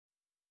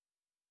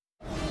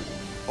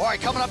All right,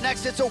 coming up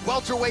next, it's a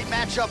welterweight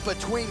matchup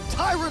between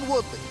Tyron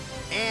Woodley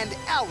and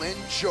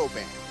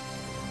Jouban.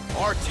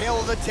 Our tale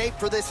of the tape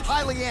for this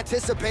highly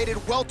anticipated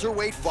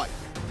welterweight fight.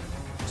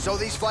 So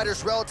these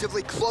fighters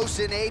relatively close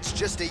in age,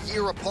 just a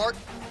year apart,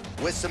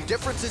 with some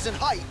differences in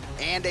height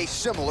and a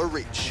similar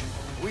reach.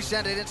 We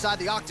send it inside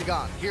the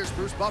octagon. Here's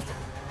Bruce Buffer.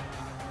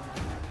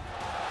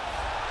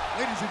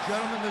 Ladies and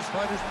gentlemen, this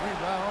fight is 3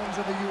 rounds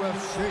of the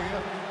UFC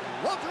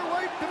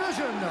welterweight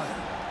division.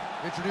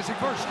 Introducing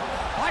first,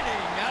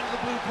 fighting out of the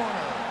blue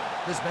corner.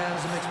 This man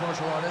is a mixed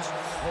martial artist,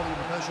 holding a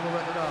professional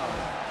record of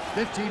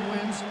 15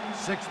 wins,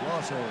 6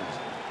 losses.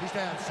 He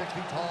stands 6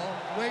 feet tall,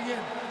 weighing in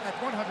at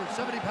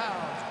 170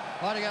 pounds.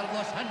 Fighting out of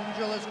Los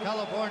Angeles,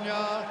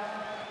 California,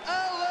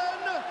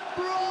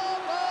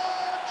 Brahma.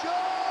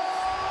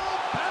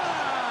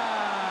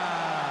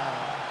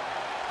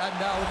 And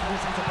now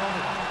introducing his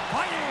opponent,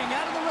 fighting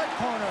out of the red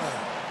corner.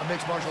 A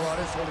mixed martial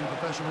artist holding a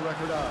professional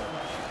record of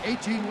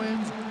 18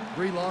 wins,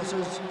 3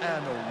 losses,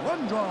 and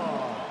 1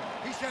 draw.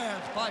 He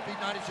stands 5 feet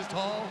 9 inches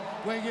tall,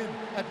 weighing in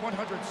at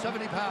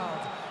 170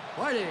 pounds.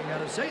 Fighting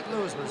out of St.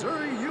 Louis,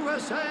 Missouri,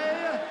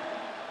 USA,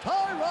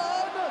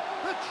 Tyron,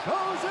 the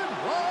Chosen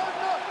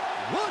One,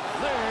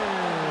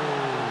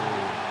 Woodley.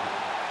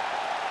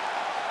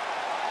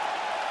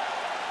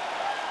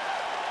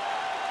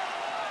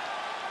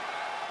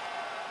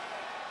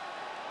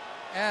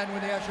 And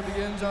when the action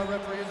begins, our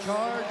referee in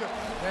charge,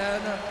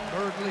 Dan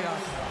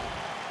Mergliotta.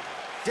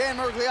 Dan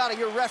Mergliotta,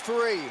 your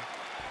referee.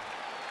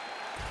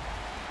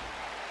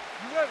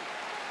 You ready?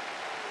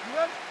 You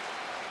ready?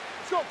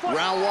 Let's go, fight.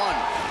 Round 1.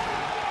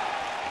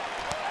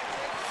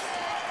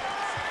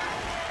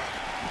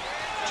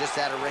 Just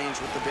out of range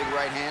with the big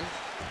right hand.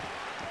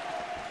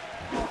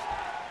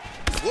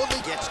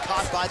 Woodley gets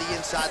caught by the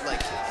inside leg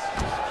kick.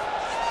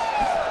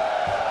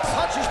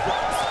 Punches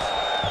blocked.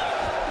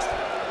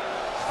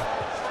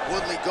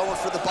 Woodley going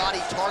for the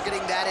body,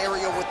 targeting that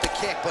area with the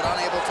kick, but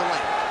unable to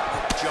land.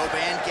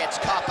 Jouban gets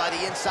caught by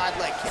the inside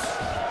leg kick.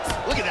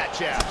 Look at that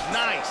jab.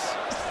 Nice.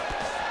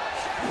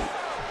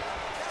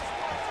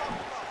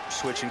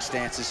 Switching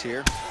stances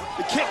here.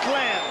 The kick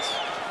lands.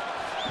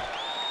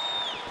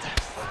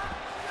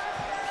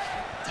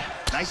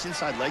 Nice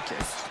inside leg kick.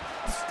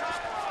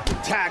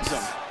 Tags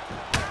him.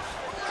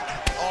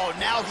 Oh,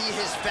 now he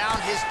has found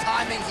his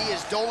timing. He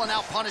is doling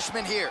out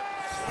punishment here.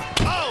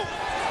 Oh!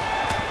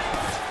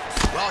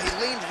 Well, he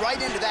leaned right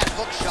into that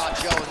hook shot,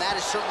 Joe, and that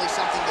is certainly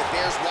something that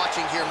bears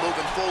watching here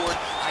moving forward.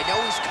 I know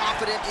he's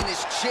confident in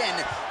his chin,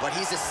 but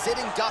he's a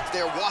sitting duck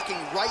there, walking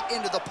right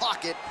into the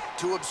pocket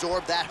to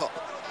absorb that hook.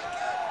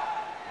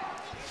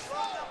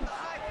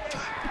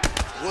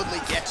 Woodley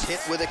gets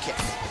hit with a kick.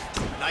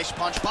 Nice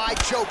punch by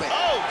Jouban.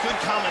 Oh, good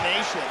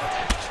combination.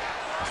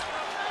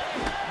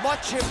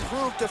 Much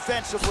improved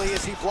defensively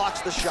as he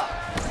blocks the shot.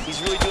 He's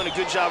really doing a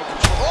good job of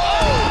control.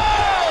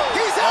 Oh!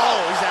 He's out!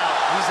 Oh, he's out.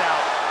 He's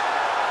out.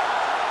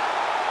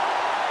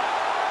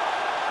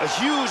 A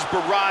huge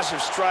barrage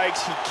of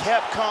strikes. He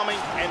kept coming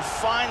and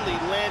finally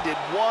landed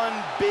one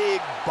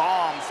big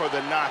bomb for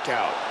the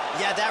knockout.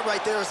 Yeah, that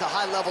right there is a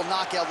high-level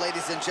knockout,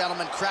 ladies and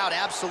gentlemen. Crowd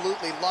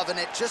absolutely loving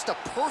it. Just a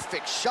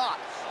perfect shot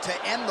to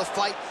end the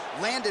fight.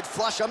 Landed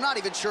flush. I'm not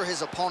even sure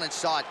his opponent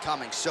saw it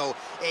coming. So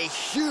a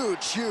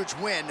huge, huge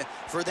win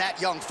for that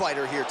young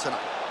fighter here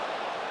tonight.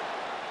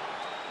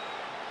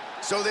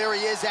 So there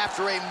he is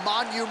after a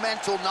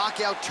monumental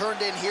knockout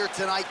turned in here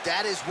tonight.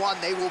 That is one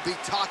they will be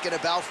talking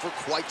about for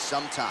quite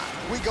some time.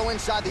 We go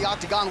inside the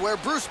octagon where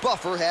Bruce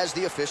Buffer has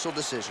the official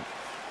decision.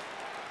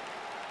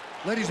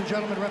 Ladies and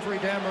gentlemen, referee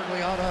Dan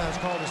Mergliotta has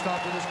called a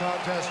stop to this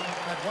contest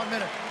at 1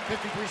 minute,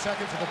 53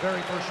 seconds of the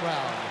very first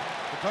round.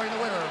 Declaring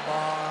the winner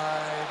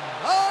by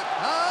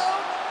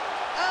knockout,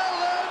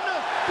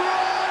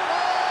 Brahma.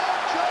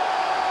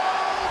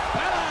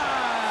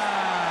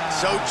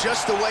 So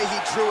just the way he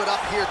drew it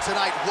up here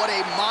tonight, what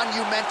a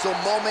monumental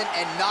moment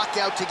and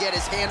knockout to get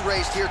his hand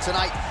raised here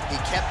tonight. He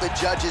kept the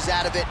judges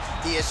out of it.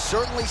 He has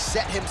certainly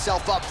set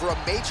himself up for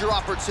a major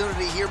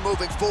opportunity here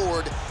moving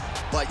forward.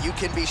 But you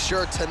can be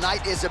sure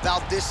tonight is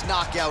about this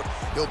knockout.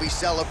 He'll be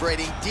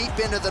celebrating deep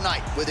into the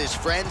night with his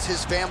friends,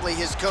 his family,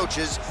 his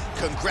coaches.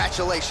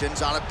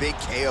 Congratulations on a big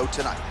KO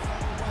tonight.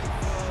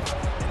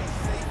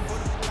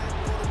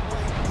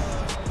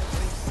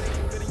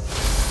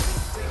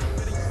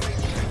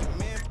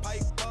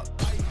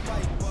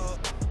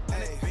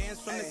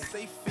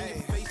 Hey,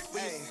 hey, hey, hey,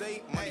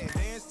 hey, hey,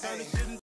 hey,